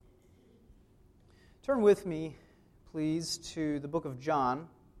Turn with me, please, to the book of John.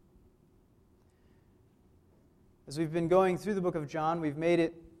 As we've been going through the book of John, we've made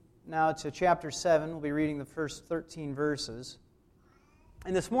it now to chapter 7. We'll be reading the first 13 verses.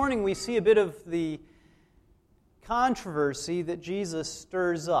 And this morning we see a bit of the controversy that Jesus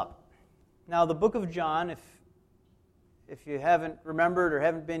stirs up. Now, the book of John, if you haven't remembered or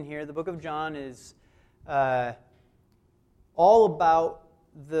haven't been here, the book of John is all about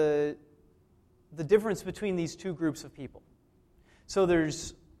the difference between these two groups of people. So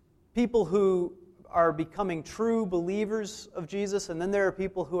there's people who are becoming true believers of Jesus, and then there are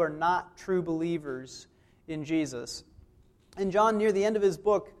people who are not true believers in Jesus. And John, near the end of his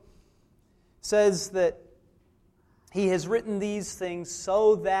book, says that he has written these things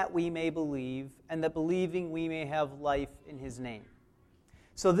so that we may believe, and that believing we may have life in his name.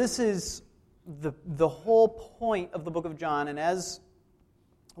 So this is the whole point of the book of John, and as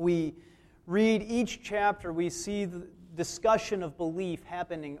we read each chapter, we see the discussion of belief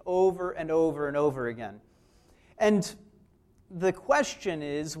happening over and over and over again. And the question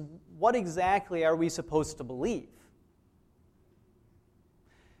is, what exactly are we supposed to believe?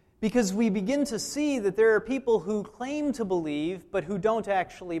 Because we begin to see that there are people who claim to believe, but who don't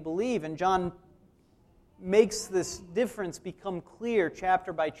actually believe. And John makes this difference become clear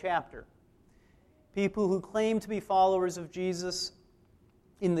chapter by chapter. People who claim to be followers of Jesus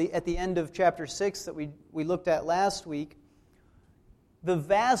at the end of chapter 6 that we looked at last week, the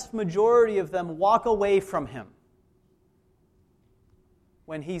vast majority of them walk away from him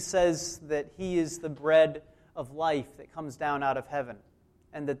when he says that he is the bread of life that comes down out of heaven,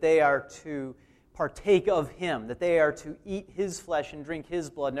 and that they are to partake of him, that they are to eat his flesh and drink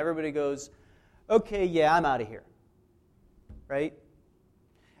his blood. And everybody goes, okay, yeah, I'm out of here. Right?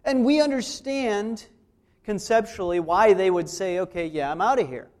 And we understand conceptually why they would say, okay, yeah, I'm out of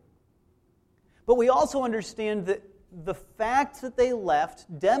here. But we also understand that the fact that they left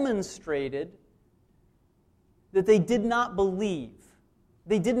demonstrated that they did not believe.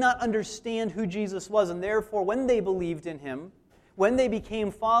 They did not understand who Jesus was, and therefore when they believed in him, when they became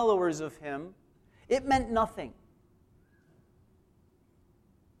followers of him, it meant nothing.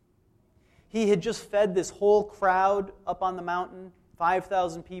 He had just fed this whole crowd up on the mountain,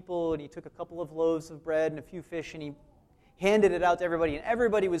 5,000 people, and he took a couple of loaves of bread and a few fish, and he handed it out to everybody, and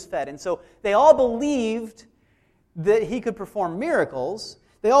everybody was fed. And so they all believed that he could perform miracles.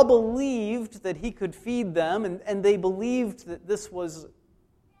 They all believed that he could feed them, and they believed that this was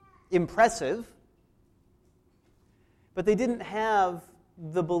impressive. But they didn't have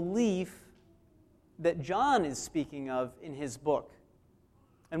the belief that John is speaking of in his book.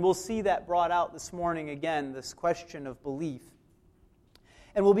 And we'll see that brought out this morning again, this question of belief.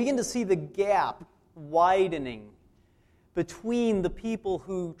 And we'll begin to see the gap widening between the people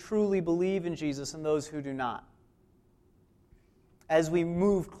who truly believe in Jesus and those who do not, as we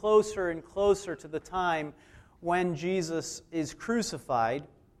move closer and closer to the time when Jesus is crucified.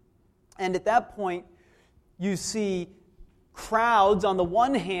 And at that point, you see crowds on the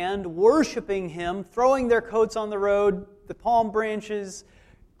one hand worshiping him, throwing their coats on the road, the palm branches,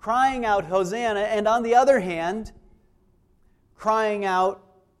 crying out, Hosanna, and on the other hand, crying out,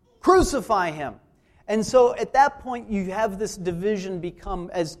 crucify him. And so at that point, you have this division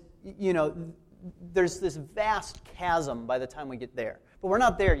become as, there's this vast chasm by the time we get there. But we're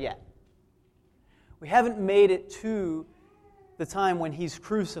not there yet. We haven't made it to the time when he's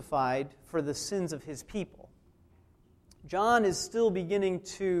crucified for the sins of his people. John is still beginning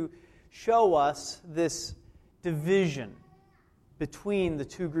to show us this division between the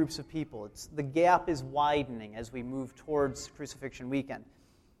two groups of people. The gap is widening as we move towards Crucifixion Weekend.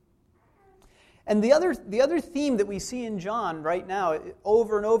 And the other theme that we see in John right now,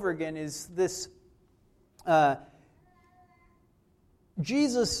 over and over again, is this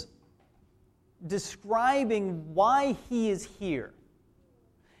Jesus describing why he is here.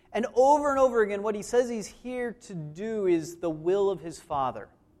 And over again, what he says he's here to do is the will of his Father.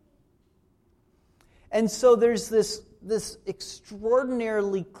 And so there's this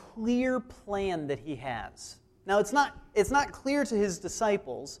extraordinarily clear plan that he has. Now, it's not clear to his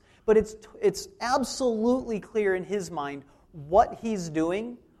disciples, but it's absolutely clear in his mind what he's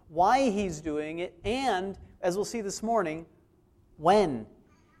doing, why he's doing it, and, as we'll see this morning, when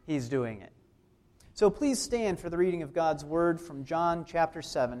he's doing it. So please stand for the reading of God's Word from John chapter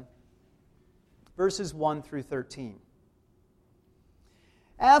 7, verses 1 through 13.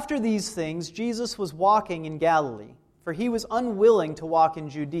 After these things, Jesus was walking in Galilee, for he was unwilling to walk in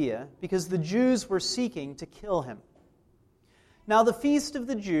Judea, because the Jews were seeking to kill him. Now the feast of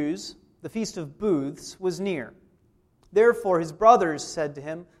the Jews, the Feast of Booths, was near. Therefore his brothers said to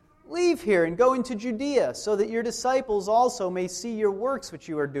him, Leave here and go into Judea, so that your disciples also may see your works which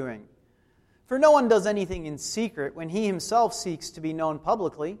you are doing. For no one does anything in secret when he himself seeks to be known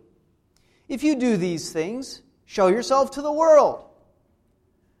publicly. If you do these things, show yourself to the world."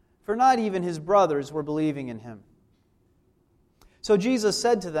 For not even his brothers were believing in him. So Jesus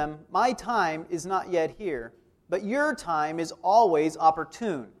said to them, "My time is not yet here, but your time is always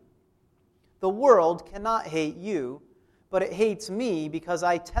opportune. The world cannot hate you, but it hates me because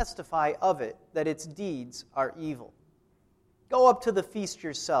I testify of it that its deeds are evil. Go up to the feast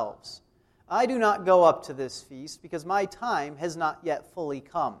yourselves. I do not go up to this feast because my time has not yet fully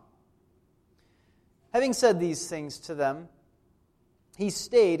come." Having said these things to them, he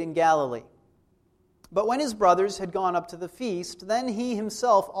stayed in Galilee. But when his brothers had gone up to the feast, then he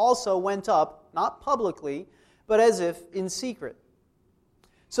himself also went up, not publicly, but as if in secret.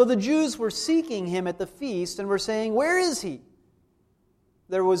 So the Jews were seeking him at the feast and were saying, "Where is he?"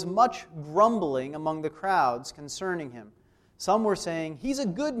 There was much grumbling among the crowds concerning him. Some were saying, "He's a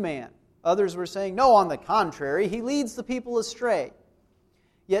good man." Others were saying, "No, on the contrary, he leads the people astray."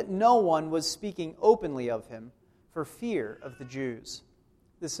 Yet no one was speaking openly of him for fear of the Jews.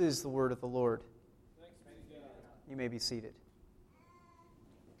 This is the word of the Lord. You may be seated.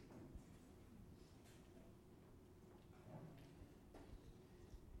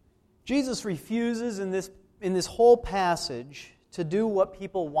 Jesus refuses in this whole passage to do what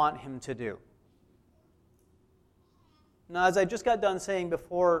people want him to do. Now, as I just got done saying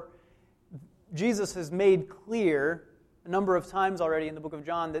before, Jesus has made clear a number of times already in the book of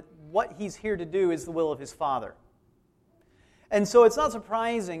John that what he's here to do is the will of his Father. And so it's not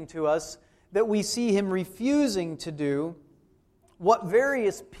surprising to us that we see him refusing to do what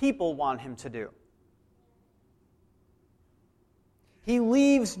various people want him to do. He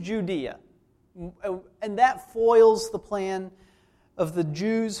leaves Judea, and that foils the plan of the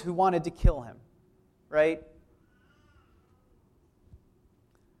Jews who wanted to kill him, right?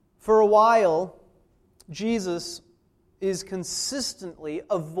 For a while, Jesus is consistently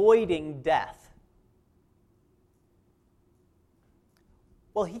avoiding death.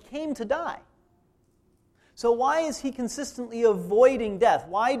 Well, he came to die. So why is he consistently avoiding death?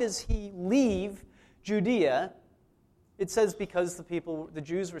 Why does he leave Judea? It says because the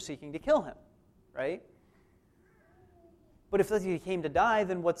Jews were seeking to kill him, right? But if he came to die,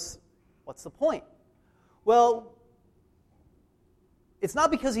 then what's the point? Well, it's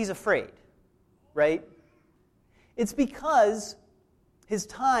not because he's afraid, right? It's because his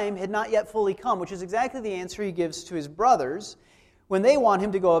time had not yet fully come, which is exactly the answer he gives to his brothers when they want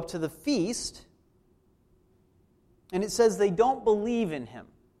him to go up to the feast. And it says they don't believe in him.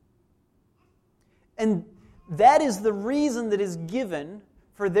 And that is the reason that is given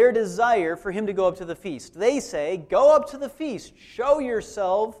for their desire for him to go up to the feast. They say, "Go up to the feast, show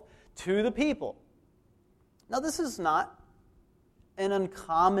yourself to the people." Now, this is not an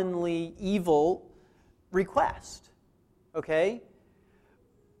uncommonly evil request, okay?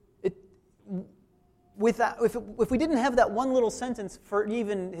 If we didn't have that one little sentence for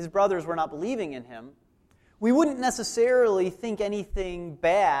even his brothers were not believing in him, we wouldn't necessarily think anything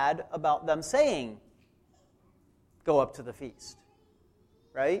bad about them saying, "Go up to the feast,"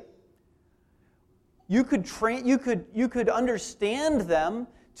 right? You could understand them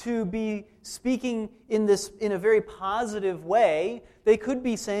to be speaking in a very positive way. They could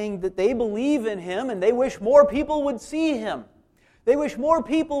be saying that they believe in him and they wish more people would see him. They wish more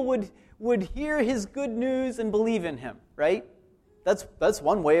people would hear his good news and believe in him, right? That's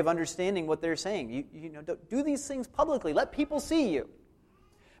one way of understanding what they're saying. Don't do these things publicly. Let people see you.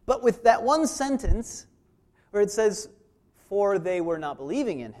 But with that one sentence where it says, "For they were not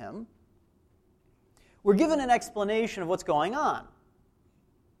believing in him," we're given an explanation of what's going on.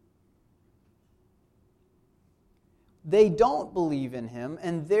 They don't believe in him,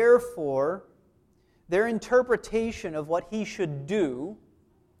 and therefore their interpretation of what he should do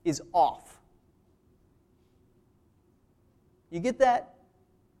is off. You get that?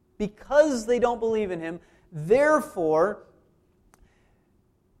 Because they don't believe in him, therefore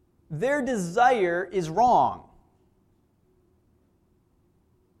their desire is wrong.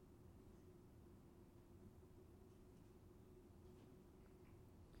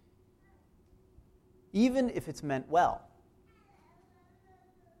 Even if it's meant well.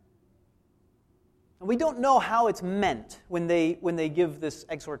 And we don't know how it's meant when they give this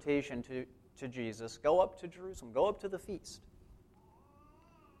exhortation to Jesus. Go up to Jerusalem, go up to the feast.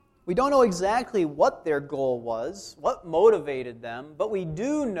 We don't know exactly what their goal was, what motivated them, but we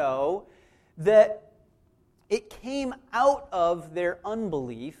do know that it came out of their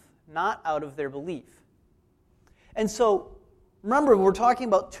unbelief, not out of their belief. And so Remember, we're talking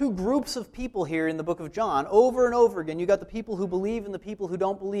about two groups of people here in the book of John. Over and over again, you've got the people who believe and the people who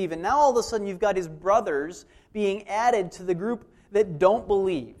don't believe. And now all of a sudden you've got his brothers being added to the group that don't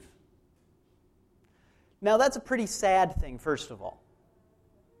believe. Now that's a pretty sad thing, first of all.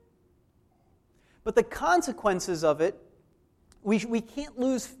 But the consequences of it, we can't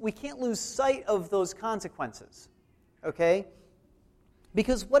lose sight of those consequences. Okay?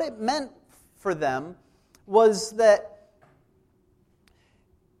 Because what it meant for them was that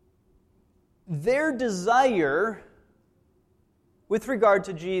their desire with regard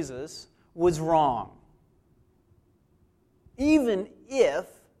to Jesus was wrong, even if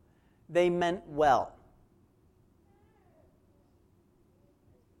they meant well.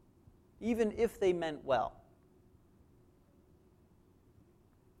 Even if they meant well.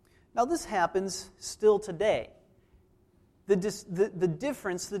 Now this happens still today. The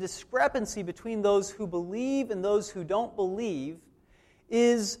difference, the discrepancy between those who believe and those who don't believe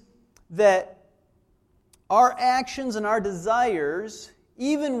is that our actions and our desires,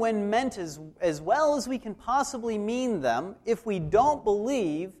 even when meant as well as we can possibly mean them, if we don't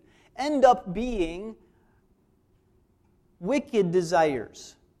believe, end up being wicked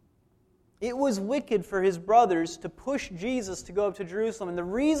desires. It was wicked for his brothers to push Jesus to go up to Jerusalem. And the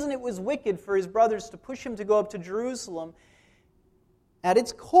reason it was wicked for his brothers to push him to go up to Jerusalem, at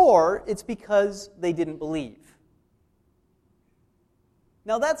its core, it's because they didn't believe.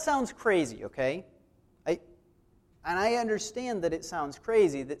 Now that sounds crazy, okay? And I understand that it sounds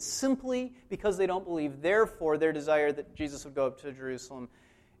crazy, that simply because they don't believe, therefore their desire that Jesus would go up to Jerusalem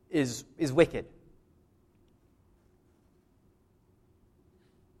is wicked.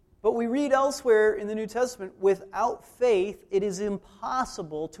 But we read elsewhere in the New Testament, without faith it is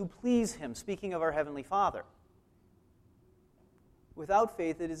impossible to please him, speaking of our Heavenly Father. Without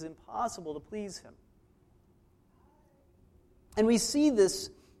faith it is impossible to please him. And we see this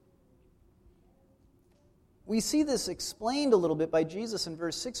explained a little bit by Jesus in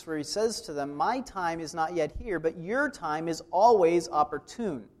verse 6, where he says to them, "My time is not yet here, but your time is always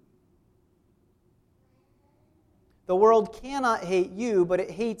opportune. The world cannot hate you, but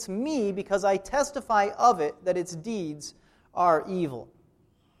it hates me because I testify of it that its deeds are evil."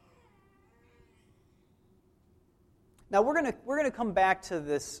 Now we're going to come back to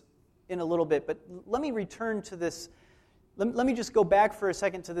this in a little bit, but let me return to this. Let me just go back for a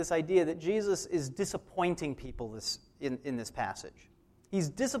second to this idea that Jesus is disappointing people in this passage. He's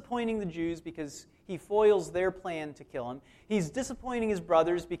disappointing the Jews because he foils their plan to kill him. He's disappointing his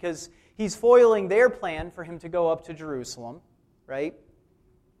brothers because he's foiling their plan for him to go up to Jerusalem, right?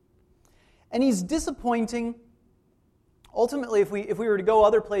 And he's disappointing, ultimately, if we were to go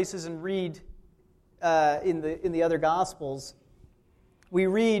other places and read in the other Gospels, we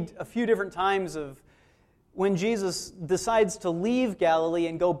read a few different times of when Jesus decides to leave Galilee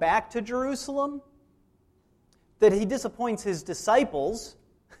and go back to Jerusalem, that he disappoints his disciples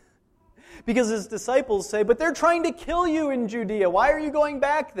because his disciples say, "But they're trying to kill you in Judea. Why are you going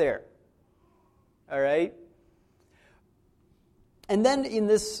back there?" All right? And then in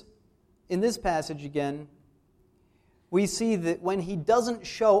this passage again, we see that when he doesn't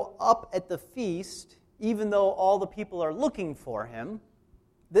show up at the feast, even though all the people are looking for him,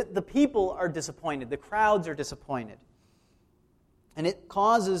 the people are disappointed. The crowds are disappointed. And it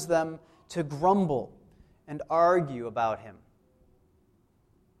causes them to grumble and argue about him.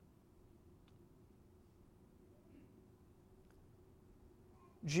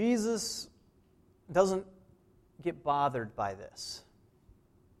 Jesus doesn't get bothered by this.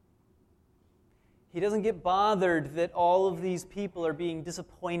 He doesn't get bothered that all of these people are being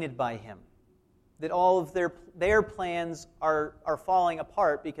disappointed by him, that all of their plans are falling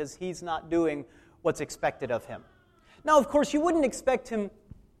apart because he's not doing what's expected of him. Now, of course, you wouldn't expect him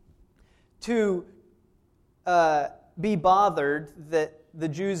to be bothered that the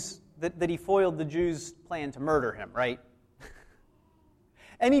Jews that he foiled the Jews' plan to murder him, right?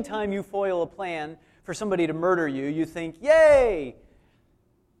 Anytime you foil a plan for somebody to murder you, you think, "Yay!"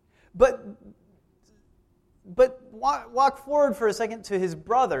 But walk forward for a second to his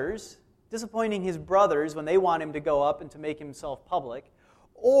brothers, disappointing his brothers when they want him to go up and to make himself public,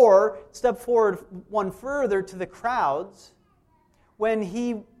 or step forward one further to the crowds when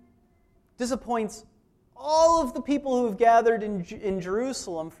he disappoints all of the people who have gathered in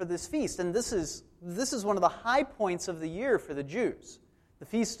Jerusalem for this feast. And this is one of the high points of the year for the Jews, the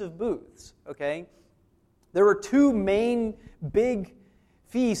Feast of Booths, okay? There were two main big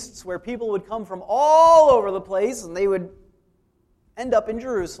feasts where people would come from all over the place, and they would end up in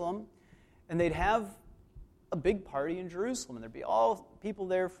Jerusalem, and they'd have a big party in Jerusalem, and there'd be all people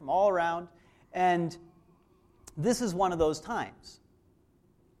there from all around. And this is one of those times.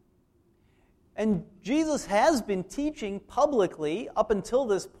 And Jesus has been teaching publicly up until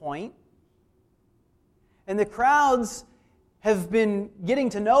this point, and the crowds have been getting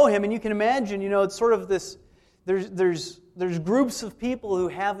to know him, and you can imagine, it's sort of this, there's groups of people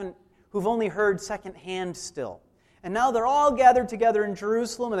who've only heard secondhand still. And now they're all gathered together in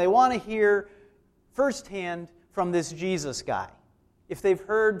Jerusalem, and they want to hear firsthand from this Jesus guy. If they've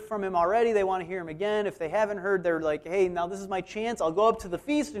heard from him already, they want to hear him again. If they haven't heard, they're like, hey, now this is my chance. I'll go up to the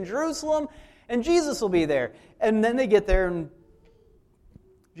feast in Jerusalem, and Jesus will be there. And then they get there, and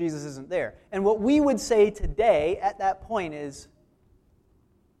Jesus isn't there. And what we would say today at that point is,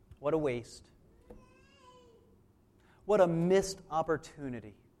 what a waste. What a missed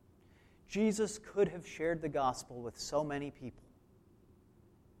opportunity. Jesus could have shared the gospel with so many people.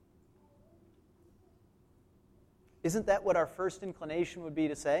 Isn't that what our first inclination would be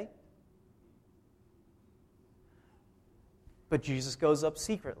to say? But Jesus goes up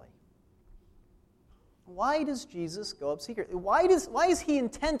secretly. Why does Jesus go up secretly? Why is he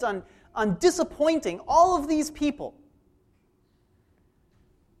intent on disappointing all of these people?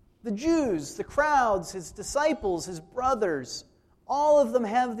 The Jews, the crowds, his disciples, his brothers, all of them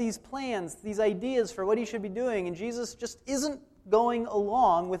have these plans, these ideas for what he should be doing, and Jesus just isn't going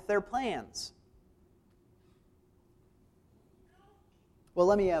along with their plans. Well,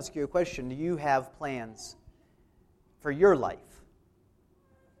 let me ask you a question. Do you have plans for your life?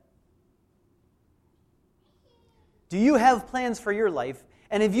 Do you have plans for your life?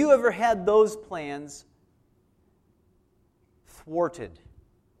 And have you ever had those plans thwarted? Do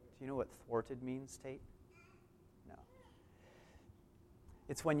you know what thwarted means, Tate? No.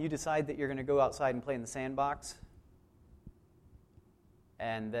 It's when you decide that you're going to go outside and play in the sandbox,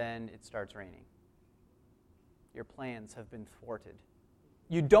 and then it starts raining. Your plans have been thwarted.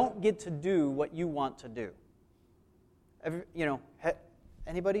 You don't get to do what you want to do.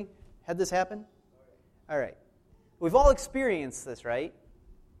 Anybody had this happen? All right. We've all experienced this, right?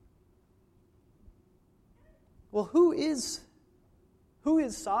 Well, who is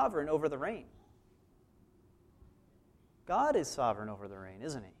sovereign over the rain? God is sovereign over the rain,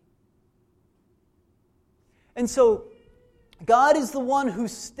 isn't he? And so, God is the one who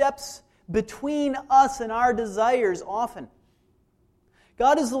steps between us and our desires often.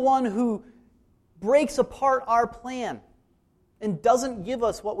 God is the one who breaks apart our plan and doesn't give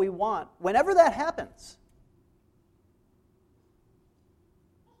us what we want. Whenever that happens,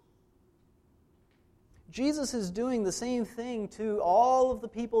 Jesus is doing the same thing to all of the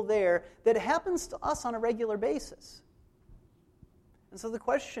people there that happens to us on a regular basis. And so the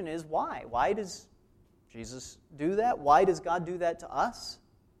question is, why? Why does Jesus do that? Why does God do that to us?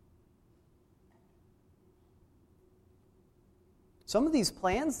 Some of these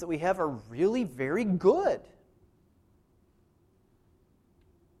plans that we have are really very good.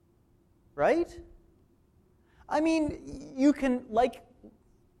 Right? I mean, you can,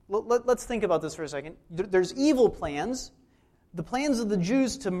 let's think about this for a second. There's evil plans. The plans of the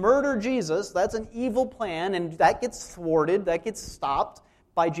Jews to murder Jesus, that's an evil plan, and that gets thwarted, that gets stopped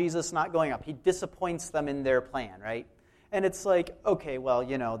by Jesus not going up. He disappoints them in their plan, right? And it's like, okay, well,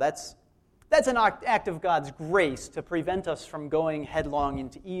 that's an act of God's grace to prevent us from going headlong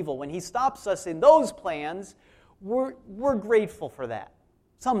into evil. When he stops us in those plans, we're grateful for that,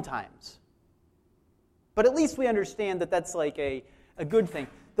 sometimes. But at least we understand that that's like a good thing.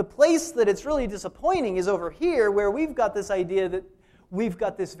 The place that it's really disappointing is over here, where we've got this idea that we've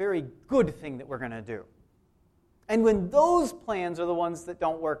got this very good thing that we're going to do. And when those plans are the ones that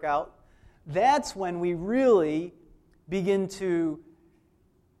don't work out, that's when we really begin to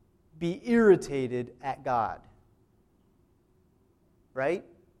be irritated at God. Right?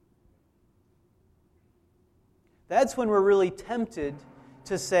 That's when we're really tempted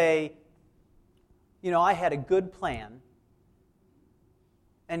to say, I had a good plan,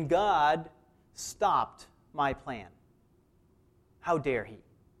 and God stopped my plan. How dare he?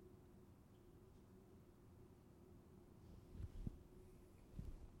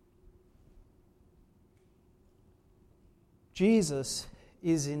 Jesus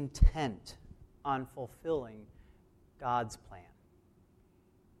is intent on fulfilling God's plan.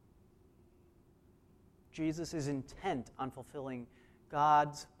 Jesus is intent on fulfilling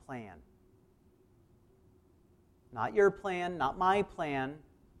God's plan. Not your plan, not my plan,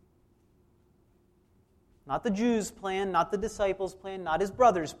 not the Jews' plan, not the disciples' plan, not his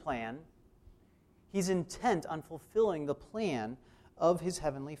brother's plan. He's intent on fulfilling the plan of his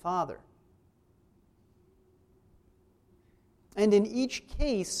heavenly Father. And in each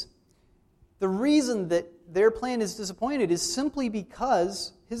case, the reason that their plan is disappointed is simply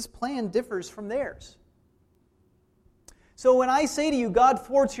because his plan differs from theirs. So when I say to you, God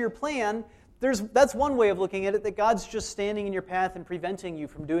thwarts your plan, that's one way of looking at it, that God's just standing in your path and preventing you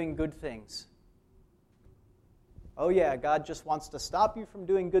from doing good things. Oh yeah, God just wants to stop you from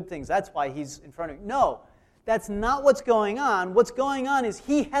doing good things. That's why He's in front of you. No, that's not what's going on. What's going on is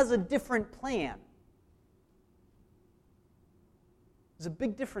He has a different plan. There's a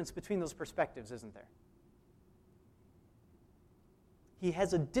big difference between those perspectives, isn't there? He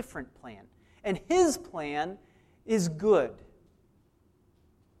has a different plan. And His plan is good.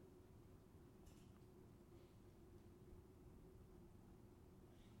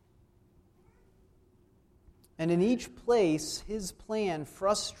 And in each place, His plan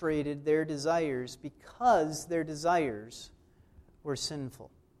frustrated their desires because their desires were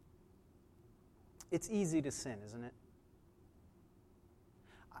sinful. It's easy to sin, isn't it?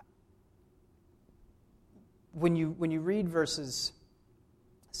 When you read verses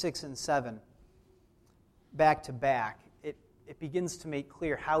 6 and 7 back to back, it begins to make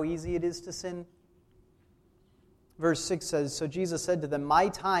clear how easy it is to sin. Verse 6 says, "So Jesus said to them, 'My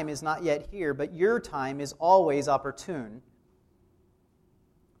time is not yet here, but your time is always opportune.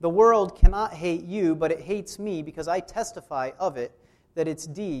 The world cannot hate you, but it hates me because I testify of it that its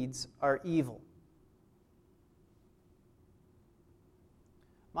deeds are evil.'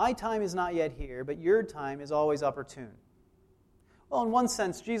 My time is not yet here, but your time is always opportune." Well, in one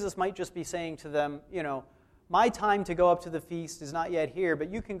sense, Jesus might just be saying to them, my time to go up to the feast is not yet here, but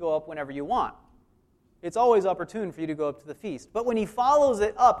you can go up whenever you want. It's always opportune for you to go up to the feast. But when he follows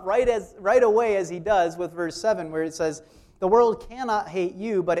it up right away as he does with verse 7, where it says, "The world cannot hate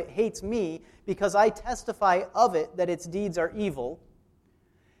you, but it hates me because I testify of it that its deeds are evil,"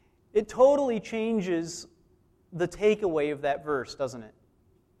 it totally changes the takeaway of that verse, doesn't it?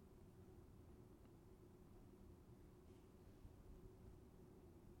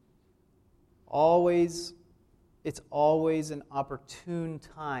 It's always an opportune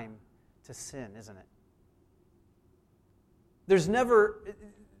time to sin, isn't it? There's never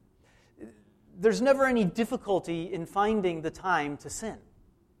any difficulty in finding the time to sin.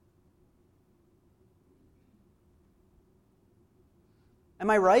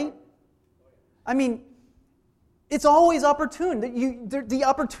 Am I right? I mean, it's always opportune. The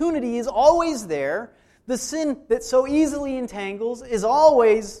opportunity is always there. The sin that so easily entangles is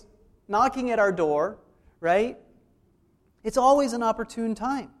always knocking at our door, right? It's always an opportune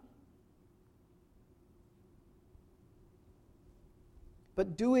time.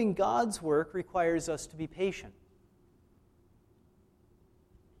 But doing God's work requires us to be patient.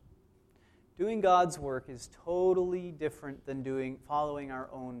 Doing God's work is totally different than following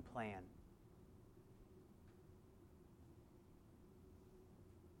our own plan.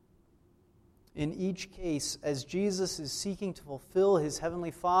 In each case, as Jesus is seeking to fulfill His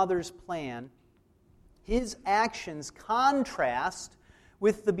Heavenly Father's plan, His actions contrast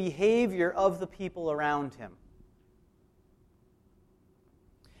with the behavior of the people around Him.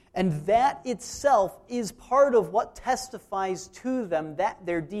 And that itself is part of what testifies to them that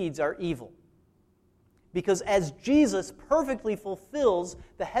their deeds are evil. Because as Jesus perfectly fulfills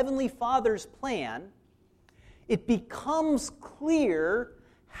the Heavenly Father's plan, it becomes clear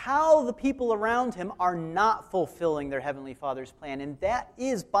how the people around Him are not fulfilling their Heavenly Father's plan. And that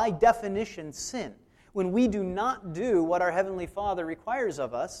is, by definition, sin. When we do not do what our Heavenly Father requires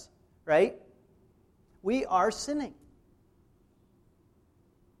of us, right? We are sinning.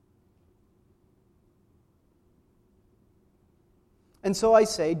 And so I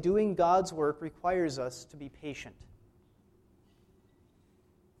say, doing God's work requires us to be patient.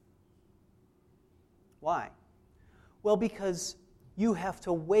 Why? Well, because you have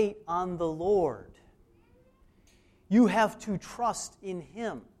to wait on the Lord. You have to trust in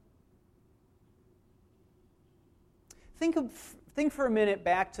Him. Think for a minute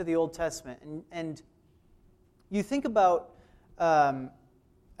back to the Old Testament, and you think about,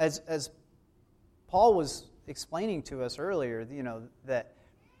 as Paul was explaining to us earlier, that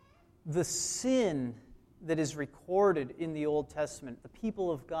the sin that is recorded in the Old Testament, the people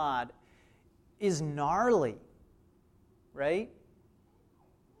of God, is gnarly, right?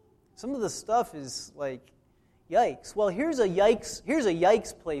 Some of the stuff is like, yikes. Well, here's a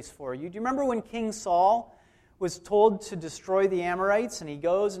yikes place for you. Do you remember when King Saul was told to destroy the Amorites, and he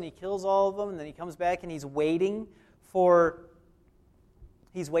goes and he kills all of them, and then he comes back and he's waiting for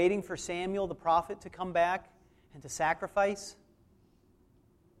Samuel the prophet to come back and to sacrifice?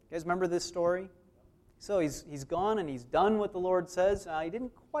 You guys remember this story? So he's gone and he's done what the Lord says. Now, he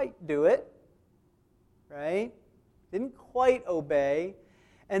didn't quite do it, right? Didn't quite obey.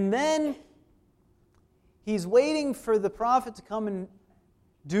 And then he's waiting for the prophet to come and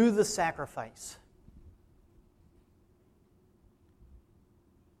do the sacrifice.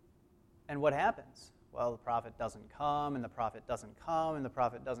 And what happens? Well, the prophet doesn't come, and the prophet doesn't come, and the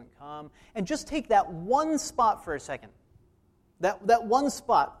prophet doesn't come. And just take that one spot for a second. That one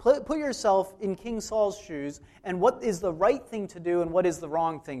spot. Put yourself in King Saul's shoes, and what is the right thing to do and what is the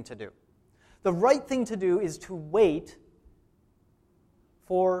wrong thing to do? The right thing to do is to wait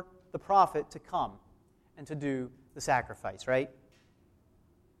for the prophet to come and to do the sacrifice, right?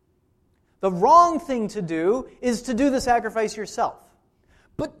 The wrong thing to do is to do the sacrifice yourself.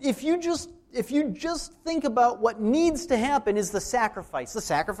 But if you just think about what needs to happen is the sacrifice. The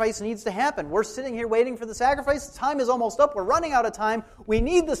sacrifice needs to happen. We're sitting here waiting for the sacrifice. The time is almost up. We're running out of time. We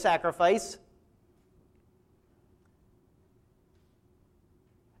need the sacrifice.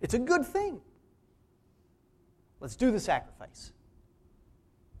 It's a good thing. Let's do the sacrifice.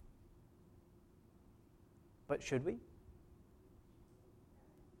 But should we?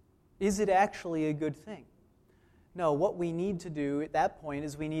 Is it actually a good thing? No, what we need to do at that point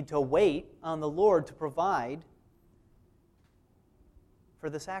is we need to wait on the Lord to provide for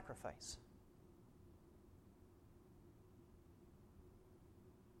the sacrifice.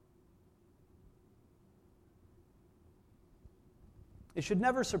 It should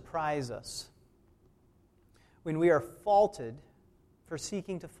never surprise us when we are faulted for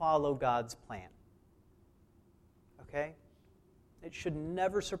seeking to follow God's plan. Okay? It should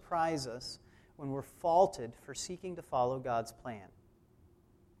never surprise us when we're faulted for seeking to follow God's plan.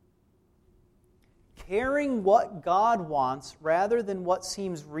 Caring what God wants rather than what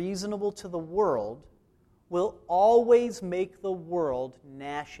seems reasonable to the world will always make the world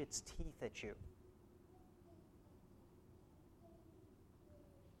gnash its teeth at you.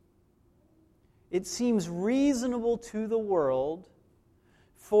 It seems reasonable to the world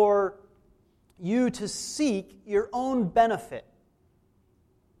for you to seek your own benefit.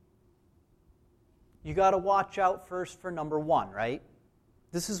 You got to watch out first for number one, right?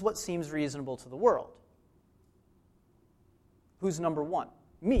 This is what seems reasonable to the world. Who's number one?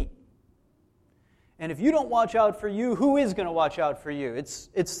 Me. And if you don't watch out for you, who is going to watch out for you?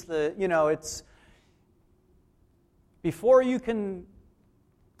 It's before you can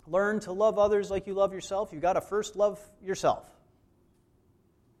learn to love others like you love yourself, you've got to first love yourself.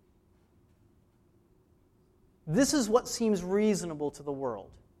 This is what seems reasonable to the world.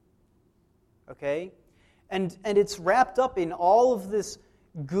 Okay? And it's wrapped up in all of this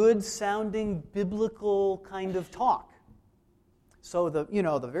good-sounding biblical kind of talk. So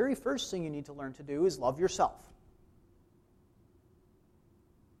the very first thing you need to learn to do is love yourself.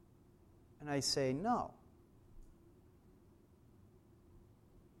 And I say, no.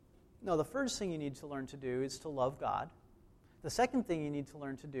 No, the first thing you need to learn to do is to love God. The second thing you need to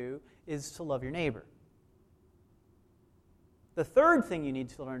learn to do is to love your neighbor. The third thing you need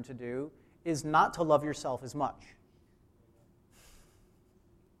to learn to do is not to love yourself as much.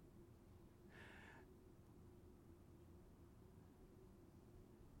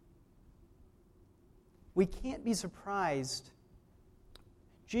 We can't be surprised.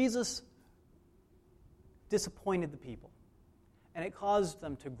 Jesus disappointed the people, and it caused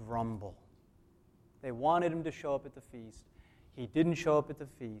them to grumble. They wanted him to show up at the feast. He didn't show up at the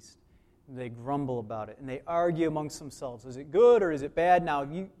feast. They grumble about it, and they argue amongst themselves. Is it good or is it bad? Now,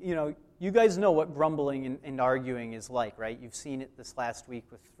 you guys know what grumbling and arguing is like, right? You've seen it this last week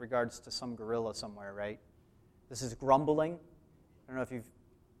with regards to some gorilla somewhere, right? This is grumbling. I don't know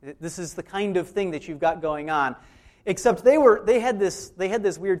if this is the kind of thing that you've got going on. Except they had this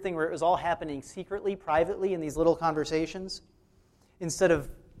weird thing where it was all happening secretly, privately in these little conversations, instead of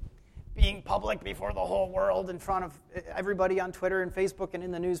being public before the whole world in front of everybody on Twitter and Facebook and in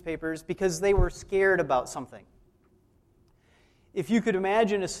the newspapers, because they were scared about something. If you could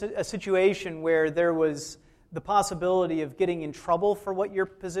imagine a situation where there was the possibility of getting in trouble for what your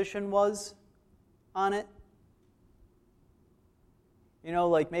position was on it,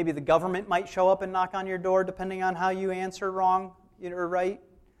 like maybe the government might show up and knock on your door depending on how you answer wrong or right,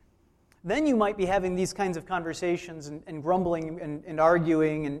 then you might be having these kinds of conversations and grumbling and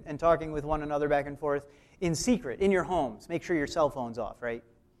arguing and talking with one another back and forth in secret, in your homes. Make sure your cell phone's off, right?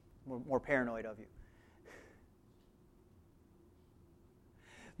 We're more paranoid of you.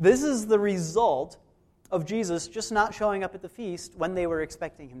 This is the result of Jesus just not showing up at the feast when they were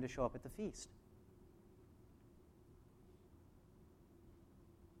expecting him to show up at the feast.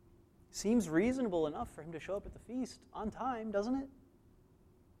 Seems reasonable enough for him to show up at the feast on time, doesn't it?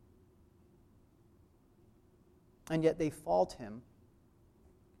 And yet they fault him.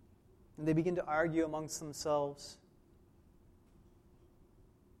 And they begin to argue amongst themselves.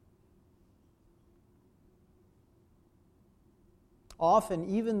 Often,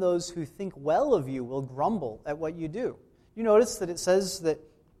 even those who think well of you will grumble at what you do. You notice that it says that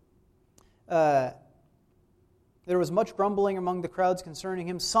There was much grumbling among the crowds concerning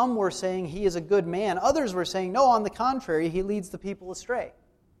him. Some were saying he is a good man. Others were saying, no, on the contrary, he leads the people astray.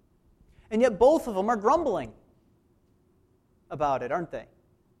 And yet both of them are grumbling about it, aren't they?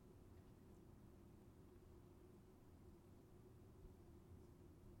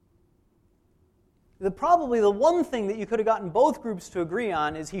 Probably the one thing that you could have gotten both groups to agree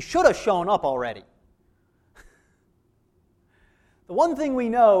on is he should have shown up already. The one thing we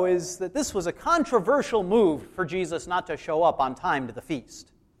know is that this was a controversial move for Jesus not to show up on time to the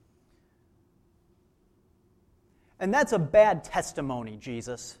feast. And that's a bad testimony,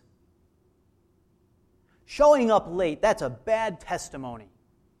 Jesus. Showing up late, that's a bad testimony.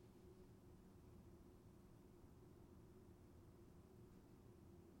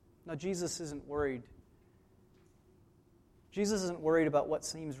 Now, Jesus isn't worried. Jesus isn't worried about what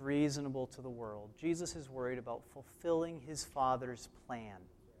seems reasonable to the world. Jesus is worried about fulfilling his Father's plan.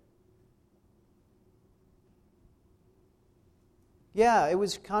 Yeah, it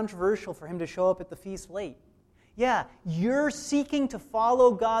was controversial for him to show up at the feast late. Yeah, your seeking to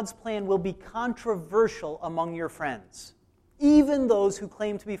follow God's plan will be controversial among your friends. Even those who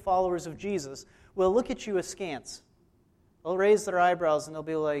claim to be followers of Jesus will look at you askance. They'll raise their eyebrows and they'll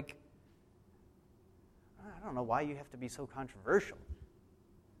be like, I don't know why you have to be so controversial.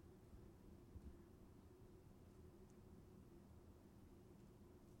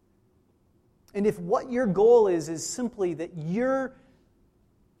 And if what your goal is simply that your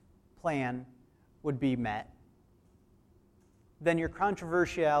plan would be met, then your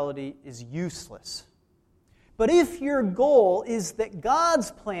controversiality is useless. But if your goal is that God's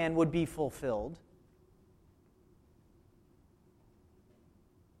plan would be fulfilled,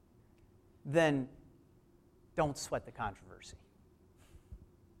 then don't sweat the controversy.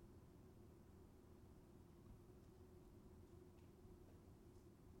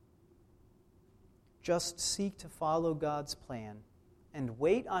 Just seek to follow God's plan and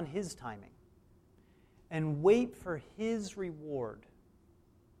wait on his timing and wait for his reward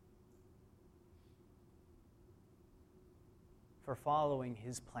for following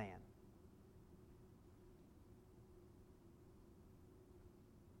his plan.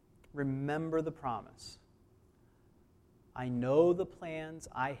 Remember the promise. I know the plans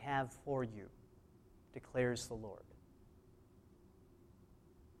I have for you, declares the Lord.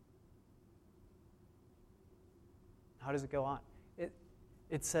 How does it go on?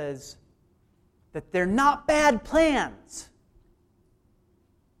 It says that they're not bad plans.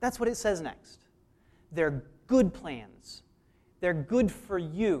 That's what it says next. They're good plans. They're good for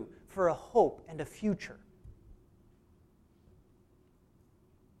you, for a hope and a future.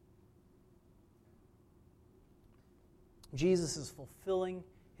 Jesus is fulfilling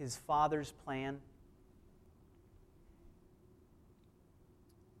his Father's plan.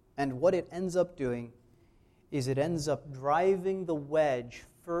 And what it ends up doing is it ends up driving the wedge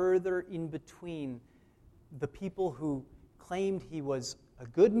further in between the people who claimed he was a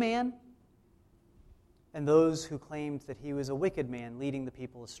good man and those who claimed that he was a wicked man leading the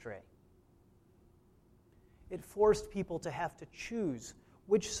people astray. It forced people to have to choose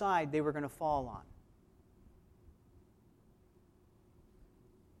which side they were going to fall on.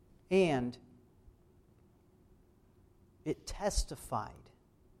 And it testified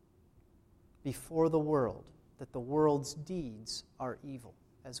before the world that the world's deeds are evil,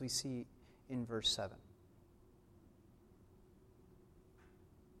 as we see in verse 7.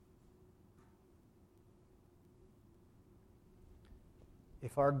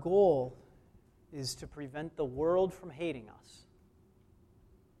 If our goal is to prevent the world from hating us,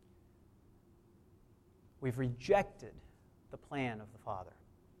 we've rejected the plan of the Father.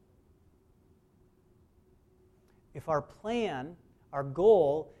 If our plan, our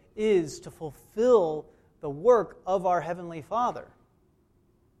goal, is to fulfill the work of our Heavenly Father,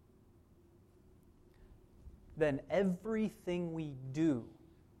 then everything we do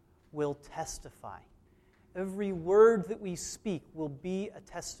will testify. Every word that we speak will be a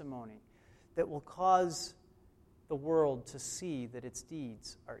testimony that will cause the world to see that its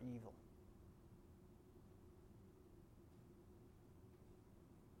deeds are evil.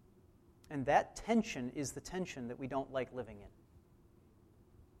 And that tension is the tension that we don't like living in.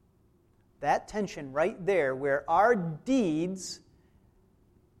 That tension right there, where our deeds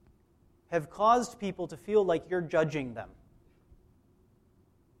have caused people to feel like you're judging them.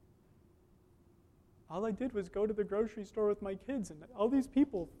 All I did was go to the grocery store with my kids, and all these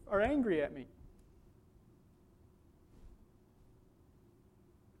people are angry at me.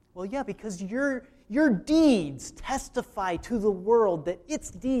 Well, yeah, because your deeds testify to the world that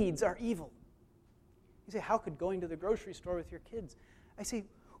its deeds are evil. You say, how could going to the grocery store with your kids? I say,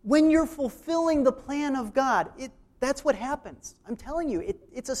 When you're fulfilling the plan of God, that's what happens. I'm telling you,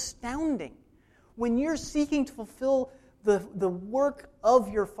 it's astounding. When you're seeking to fulfill the work of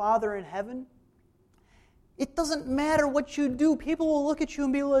your Father in heaven, it doesn't matter what you do. People will look at you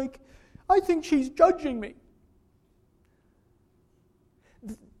and be like, I think she's judging me.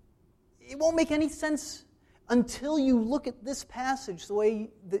 It won't make any sense until you look at this passage the way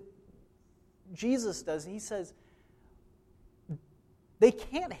that Jesus does. He says, they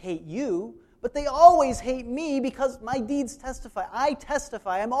can't hate you, but they always hate me because my deeds testify. I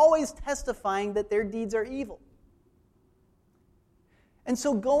testify. I'm always testifying that their deeds are evil. And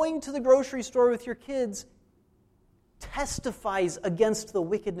so going to the grocery store with your kids testifies against the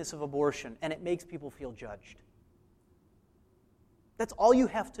wickedness of abortion, and it makes people feel judged. That's all you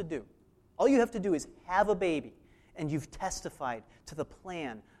have to do. All you have to do is have a baby, and you've testified to the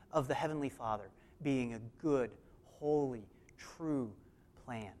plan of the Heavenly Father being a good, holy, true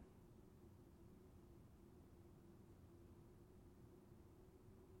plan.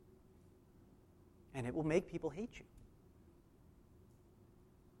 And it will make people hate you.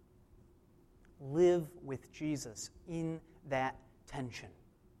 Live with Jesus in that tension,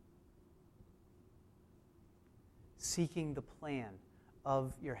 seeking the plan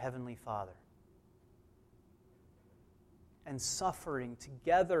of your Heavenly Father and suffering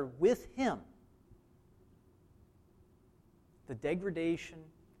together with Him the degradation,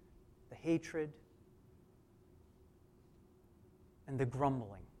 the hatred, and the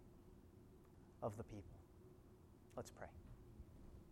grumbling of the people. Let's pray.